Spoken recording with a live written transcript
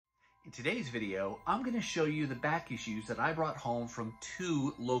In today's video, I'm going to show you the back issues that I brought home from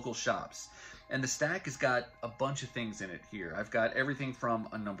 2 local shops. And the stack has got a bunch of things in it here. I've got everything from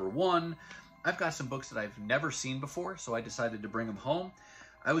a #1. I've got some books that I've never seen before, so I decided to bring them home.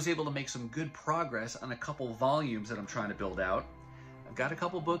 I was able to make some good progress on a couple volumes that I'm trying to build out. I've got a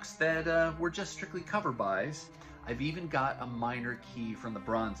couple books that were just strictly cover buys. I've even got a minor key from the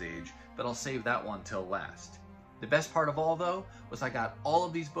Bronze Age, but I'll save that one till last. The best part of all, though, was I got all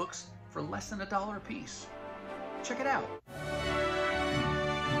of these books for less than $1 a piece. Check it out.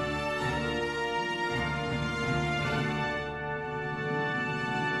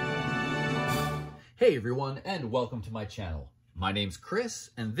 Hey everyone, and welcome to my channel. My name's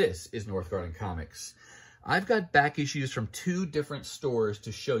Chris, and this is Northgarden Comics. I've got back issues from 2 different stores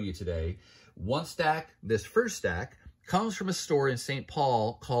to show you today. One stack, this first stack, comes from a store in St.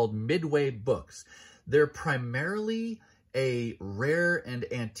 Paul called Midway Books. They're primarily a rare and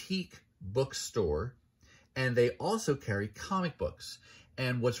antique bookstore, and they also carry comic books.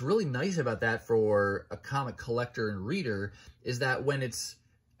 And what's really nice about that for a comic collector and reader is that when it's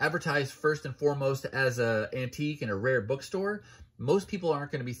advertised first and foremost as an antique and a rare bookstore, most people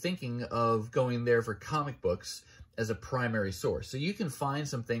aren't going to be thinking of going there for comic books as a primary source. So you can find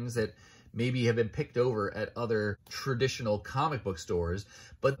some things that maybe have been picked over at other traditional comic book stores,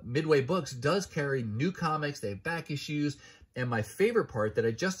 but Midway Books does carry new comics. They have back issues, and my favorite part that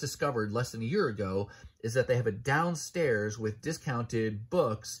I just discovered less than a year ago is that they have a downstairs with discounted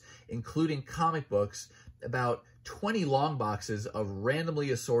books, including comic books, about 20 long boxes of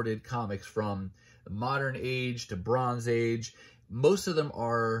randomly assorted comics from modern age to Bronze Age. Most of them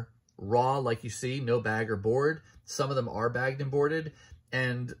are raw, like you see, no bag or board. Some of them are bagged and boarded.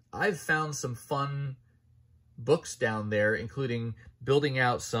 And I've found some fun books down there, including building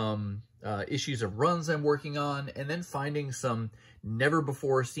out some issues of runs I'm working on, and then finding some never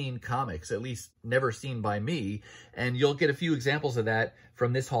before seen comics, at least never seen by me. And you'll get a few examples of that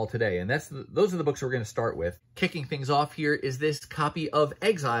from this haul today. And those are the books we're going to start with. Kicking things off here is this copy of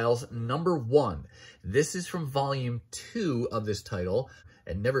Exiles #1. This is from volume 2 of this title.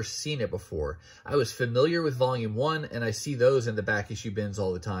 And never seen it before. I was familiar with volume 1, and I see those in the back issue bins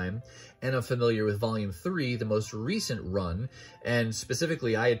all the time. And I'm familiar with volume 3, the most recent run. And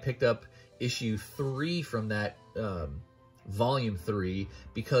specifically, I had picked up issue 3 from that volume 3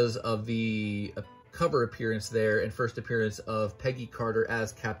 because of the cover appearance there and first appearance of Peggy Carter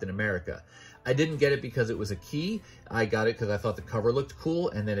as Captain America. I didn't get it because it was a key. I got it because I thought the cover looked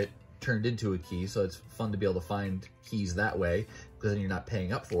cool, and then it turned into a key, so it's fun to be able to find keys that way, because then you're not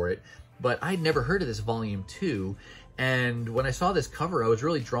paying up for it. But I'd never heard of this volume 2, and when I saw this cover, I was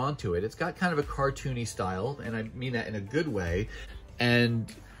really drawn to it. It's got kind of a cartoony style, and I mean that in a good way,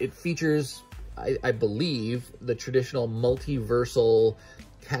 and it features, I believe, the traditional multiversal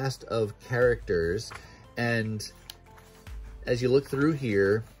cast of characters. And as you look through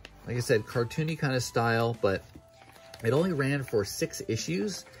here, like I said, cartoony kind of style, but it only ran for 6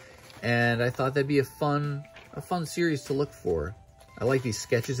 issues. And I thought that'd be a fun series to look for. I like these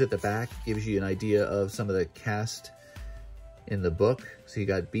sketches at the back. Gives you an idea of some of the cast in the book. So you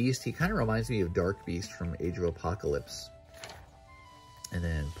got Beast. He kind of reminds me of Dark Beast from Age of Apocalypse. And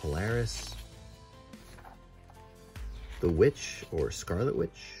then Polaris. The Witch, or Scarlet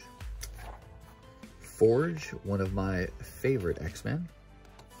Witch. Forge, one of my favorite X-Men.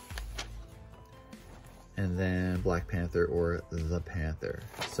 And then Black Panther, or the Panther.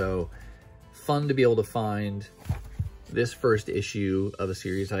 So fun to be able to find this first issue of a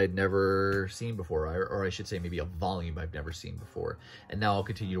series I had never seen before, or I should say maybe a volume I've never seen before. And now I'll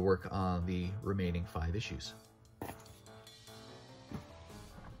continue to work on the remaining 5 issues.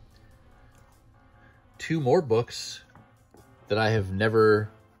 2 more books that I have never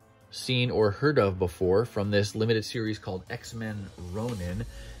seen or heard of before from this limited series called X-Men Ronin.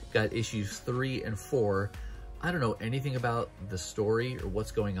 Got issues 3 and 4. I don't know anything about the story or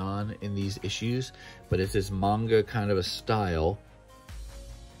what's going on in these issues, but it's this manga kind of a style.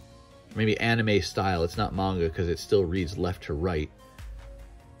 Maybe anime style. It's not manga because it still reads left to right.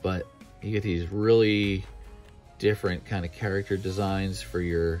 But you get these really different kind of character designs for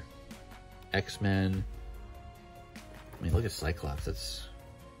your X-Men. I mean, look at Cyclops. It's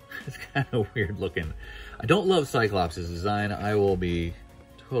kind of weird looking. I don't love Cyclops' design. I will be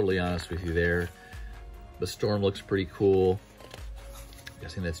totally honest with you there. The Storm looks pretty cool. I'm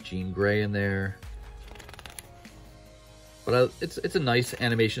guessing that's Jean Grey in there. But it's a nice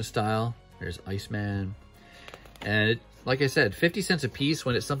animation style. There's Iceman. And like I said, 50 cents a piece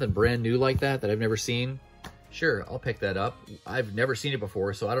when it's something brand new like that I've never seen. Sure, I'll pick that up. I've never seen it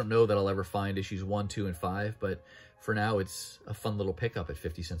before, so I don't know that I'll ever find issues 1, 2, and 5, but for now, it's a fun little pickup at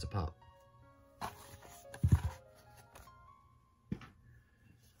 50 cents a pop.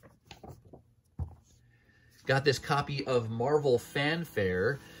 Got this copy of Marvel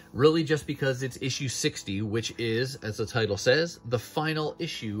Fanfare, really just because it's issue 60, which is, as the title says, the final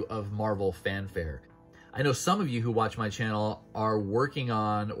issue of Marvel Fanfare. I know some of you who watch my channel are working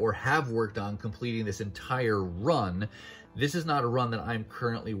on or have worked on completing this entire run. This is not a run that I'm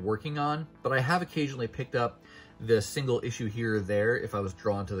currently working on, but I have occasionally picked up the single issue here or there if I was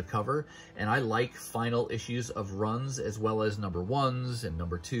drawn to the cover, and I like final issues of runs as well as number 1s and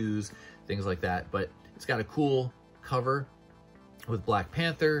number 2s, things like that. But it's got a cool cover with Black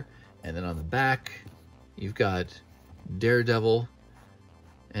Panther, and then on the back you've got Daredevil,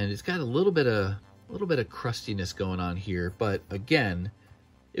 and it's got a little bit of crustiness going on here, but again,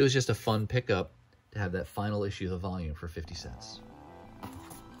 it was just a fun pickup to have that final issue of the volume for 50 cents.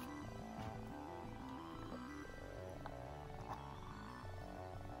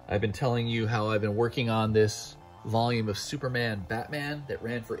 I've been telling you how I've been working on this volume of Superman Batman that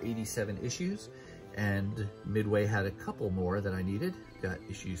ran for 87 issues, and Midway had a couple more that I needed. Got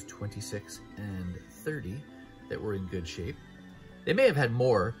issues 26 and 30 that were in good shape. They may have had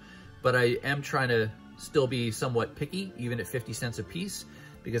more, but I am trying to still be somewhat picky, even at 50 cents a piece,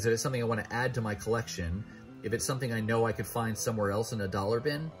 because if it's something I want to add to my collection, if it's something I know I could find somewhere else in a dollar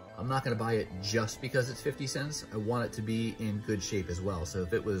bin, I'm not going to buy it just because it's 50 cents. I want it to be in good shape as well. So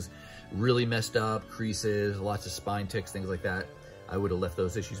if it was really messed up, creases, lots of spine ticks, things like that, I would have left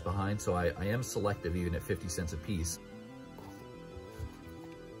those issues behind. So I am selective even at 50 cents a piece.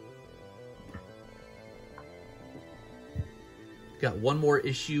 Got one more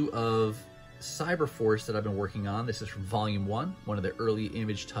issue of Cyberforce that I've been working on. This is from volume 1, one of the early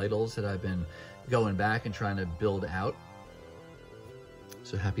Image titles that I've been going back and trying to build out.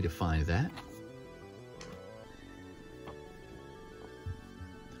 So happy to find that.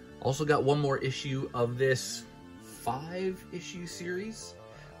 Also got one more issue of this 5-issue series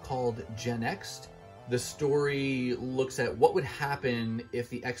called Gen X. The story looks at what would happen if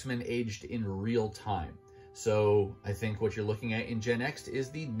the X-Men aged in real time. So I think what you're looking at in Gen X is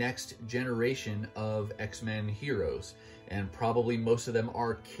the next generation of X-Men heroes. And probably most of them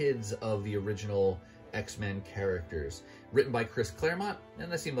are kids of the original X-Men characters. Written by Chris Claremont, and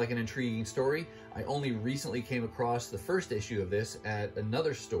that seemed like an intriguing story. I only recently came across the first issue of this at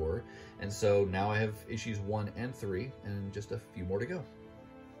another store, and so now I have issues 1 and 3, and just a few more to go.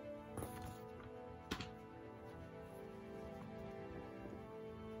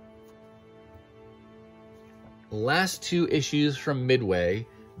 Last 2 issues from Midway.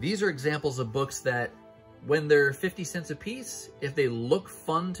 These are examples of books that, when they're 50 cents a piece, if they look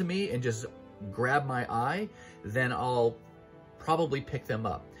fun to me and just grab my eye, then I'll probably pick them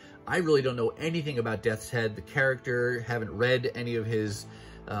up. I really don't know anything about Death's Head, the character, haven't read any of his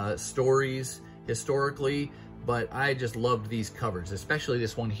stories historically, but I just loved these covers, especially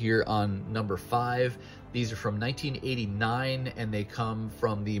this one here on number 5. These are from 1989, and they come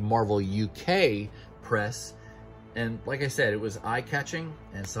from the Marvel UK press. And like I said, it was eye-catching,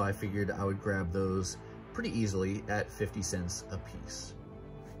 and so I figured I would grab those pretty easily at 50 cents a piece.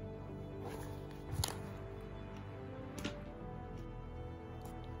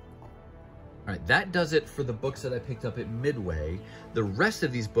 All right, that does it for the books that I picked up at Midway. The rest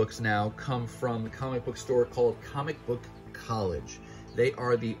of these books now come from the comic book store called Comic Book College. They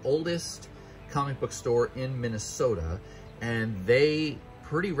are the oldest comic book store in Minnesota, and they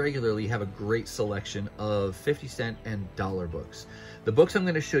pretty regularly have a great selection of 50-cent and dollar books. The books I'm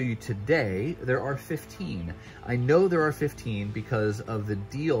going to show you today, there are 15. I know there are 15 because of the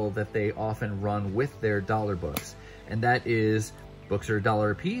deal that they often run with their dollar books, and that is books are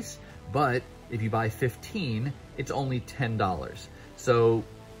 $1 a piece, but if you buy 15, it's only $10. So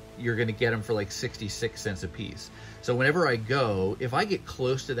you're going to get them for like 66 cents a piece. So whenever I go, if I get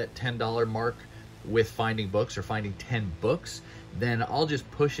close to that $10 mark with finding books or finding 10 books, then I'll just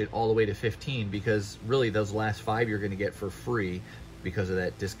push it all the way to 15, because really those last 5 you're going to get for free because of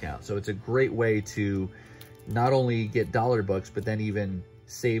that discount. So it's a great way to not only get dollar books, but then even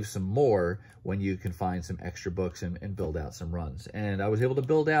save some more when you can find some extra books and build out some runs. And I was able to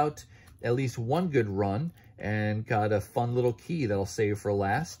build out at least one good run and got a fun little key that I'll save for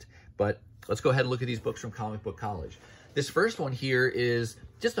last. But let's go ahead and look at these books from Comic Book College. This first one here is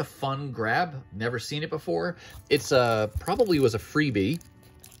just a fun grab. Never seen it before. It's probably was a freebie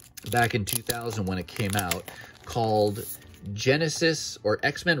back in 2000 when it came out, called Genesis or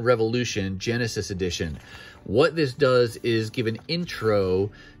X-Men Revolution Genesis Edition. What this does is give an intro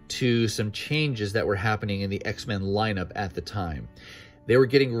to some changes that were happening in the X-Men lineup at the time. they were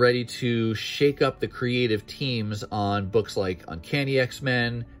getting ready to shake up the creative teams on books like Uncanny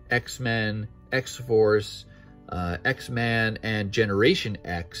X-Men, X-Men, X-Force, X-Man, and Generation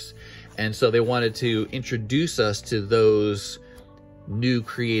X. And so they wanted to introduce us to those new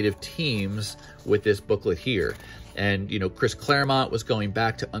creative teams with this booklet here. And, you know, Chris Claremont was going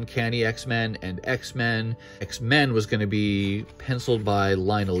back to Uncanny X-Men and X-Men. X-Men was going to be penciled by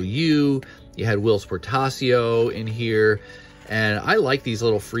Lionel Yu. You had Will Sportasio in here. And I like these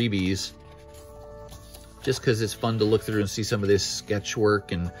little freebies just because it's fun to look through and see some of this sketch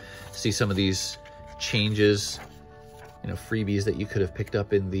work and see some of these changes, you know, freebies that you could have picked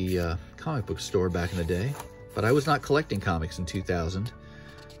up in the comic book store back in the day. But I was not collecting comics in 2000,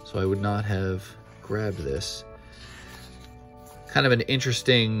 so I would not have grabbed this. Kind of an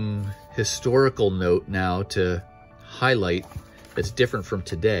interesting historical note now to highlight that's different from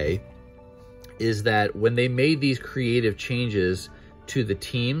today is that when they made these creative changes to the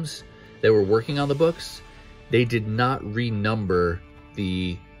teams that were working on the books, they did not renumber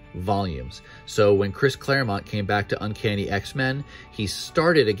the volumes. So when Chris Claremont came back to Uncanny X-Men, he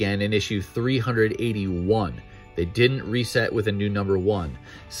started again in issue 381. They didn't reset with a new number 1.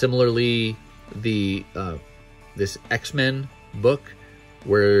 Similarly, the this X-Men book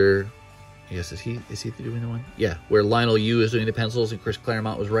where, I guess, is he doing the one? Yeah, where Lionel Yu is doing the pencils and Chris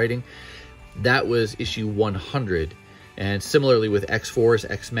Claremont was writing. That was issue 100. And similarly with X-Force,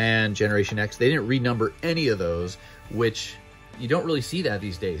 X-Man, Generation X, they didn't renumber any of those, which you don't really see that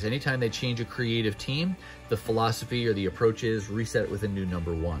these days. Anytime they change a creative team, the philosophy or the approaches reset with a new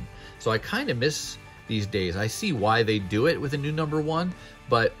number 1. So I kind of miss these days. I see why they do it with a new number 1,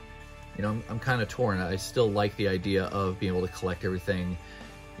 but you know, I'm kind of torn. I still like the idea of being able to collect everything,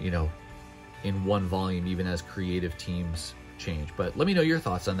 you know, in one volume, even as creative teams change. But let me know your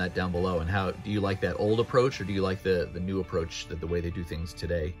thoughts on that down below, and how do you like that old approach, or do you like the new approach, the way they do things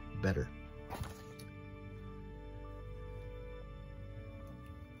today better?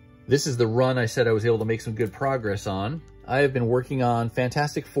 This is the run I said I was able to make some good progress on. I have been working on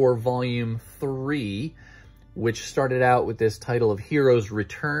Fantastic Four Volume 3, which started out with this title of Heroes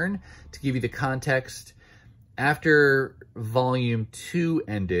Return. To give you the context, after Volume 2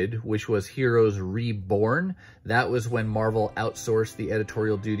 ended, which was Heroes Reborn, that was when Marvel outsourced the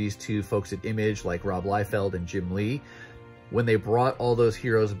editorial duties to folks at Image like Rob Liefeld and Jim Lee. When they brought all those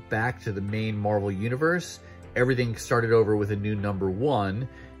heroes back to the main Marvel universe, everything started over with a new number 1.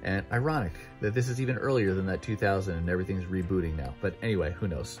 And ironic that this is even earlier than that 2000 and everything's rebooting now. But anyway, who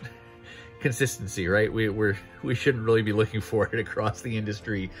knows? Consistency, right? We shouldn't really be looking for it across the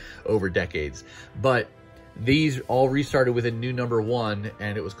industry over decades. But these all restarted with a new number 1,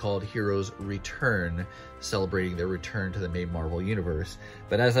 and it was called Heroes Return, celebrating their return to the main Marvel universe.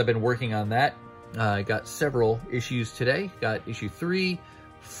 But as I've been working on that, I got several issues today. Got issue 3,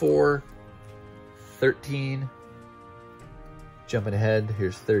 4, 13. Jumping ahead,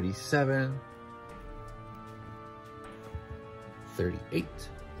 here's 37, 38,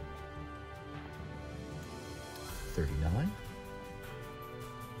 39,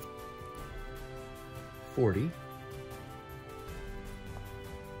 40,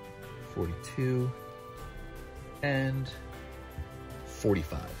 42, and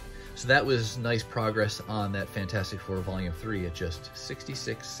 45. So that was nice progress on that Fantastic Four Volume 3 at just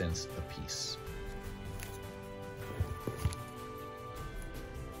 66 cents a piece.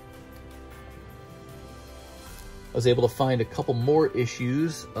 I was able to find a couple more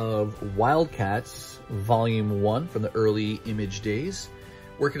issues of Wildcats Volume 1 from the early Image days.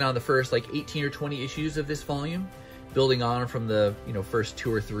 Working on the first like 18 or 20 issues of this volume, building on from the first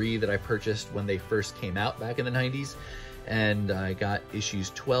 2 or 3 that I purchased when they first came out back in the 90s. And I got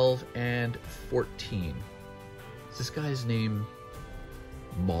issues 12 and 14. Is this guy's name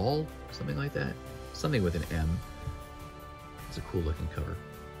Maul? Something like that? Something with an M. It's a cool looking cover.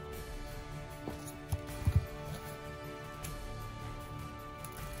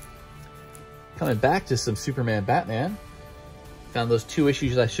 Coming back to some Superman Batman. Found those 2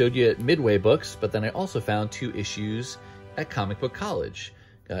 issues I showed you at Midway Books, but then I also found 2 issues at Comic Book College.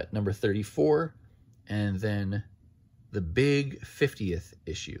 Got number 34 and then the big 50th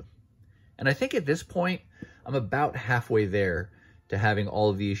issue. And I think at this point, I'm about halfway there to having all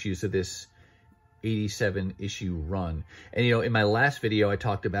of the issues of this 87 issue run. And in my last video, I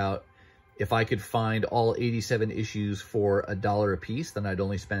talked about if I could find all 87 issues for $1 a piece, then I'd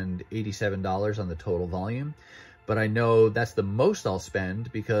only spend $87 on the total volume. But I know that's the most I'll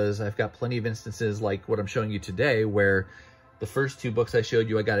spend because I've got plenty of instances like what I'm showing you today where the first 2 books I showed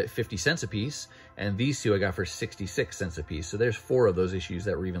you, I got at 50 cents a piece, and these 2 I got for 66 cents a piece. So there's 4 of those issues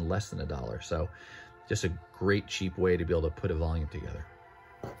that were even less than $1. So Just a great cheap way to be able to put a volume together.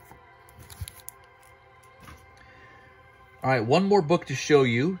 All right, one more book to show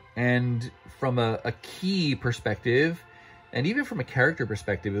you, and from a key perspective, and even from a character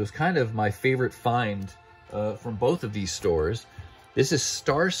perspective, it was kind of my favorite find from both of these stores. This is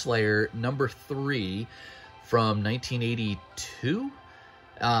Star Slayer #3 from 1982.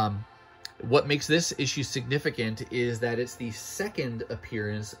 What makes this issue significant is that it's the second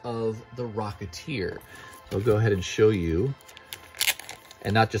appearance of the Rocketeer. So I'll go ahead and show you,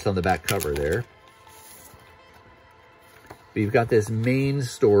 and not just on the back cover there. But you've got this main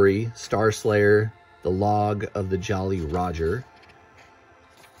story, Star Slayer, the Log of the Jolly Roger.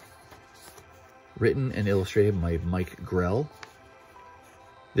 Written and illustrated by Mike Grell.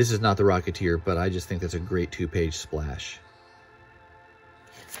 This is not the Rocketeer, but I just think that's a great 2-page splash.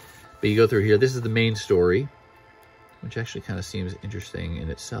 But you go through here, this is the main story, which actually kind of seems interesting in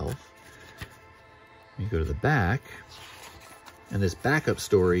itself. You go to the back, and this backup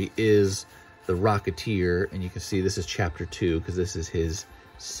story is the Rocketeer, and you can see this is chapter 2 because this is his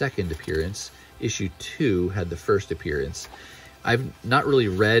second appearance. Issue 2 had the first appearance. I've not really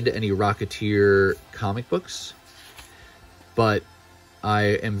read any Rocketeer comic books, but I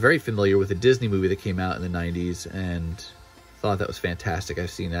am very familiar with a Disney movie that came out in the 90s and thought that was fantastic.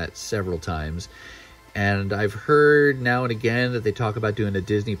 I've seen that several times. And I've heard now and again that they talk about doing a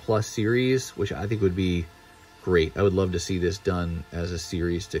Disney Plus series, which I think would be great. I would love to see this done as a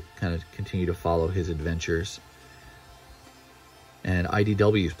series to kind of continue to follow his adventures. And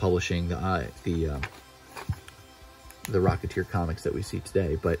IDW is publishing the Rocketeer comics that we see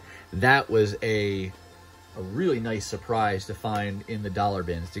today. But that was a really nice surprise to find in the dollar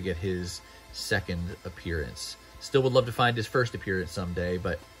bins to get his second appearance. Still would love to find his first appearance someday,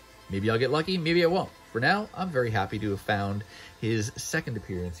 but maybe I'll get lucky, maybe I won't. For now, I'm very happy to have found his second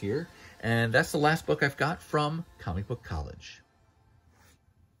appearance here. And that's the last book I've got from Comic Book College.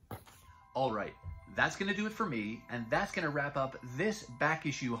 All right, that's going to do it for me, and that's going to wrap up this back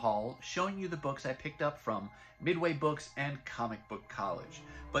issue haul showing you the books I picked up from Midway Books and Comic Book College.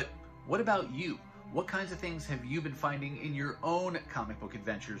 But what about you? What kinds of things have you been finding in your own comic book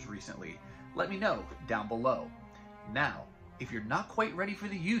adventures recently? Let me know down below. Now, if you're not quite ready for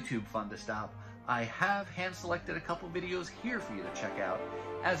the YouTube fun to stop, I have hand-selected a couple videos here for you to check out.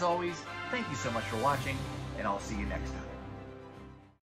 As always, thank you so much for watching, and I'll see you next time.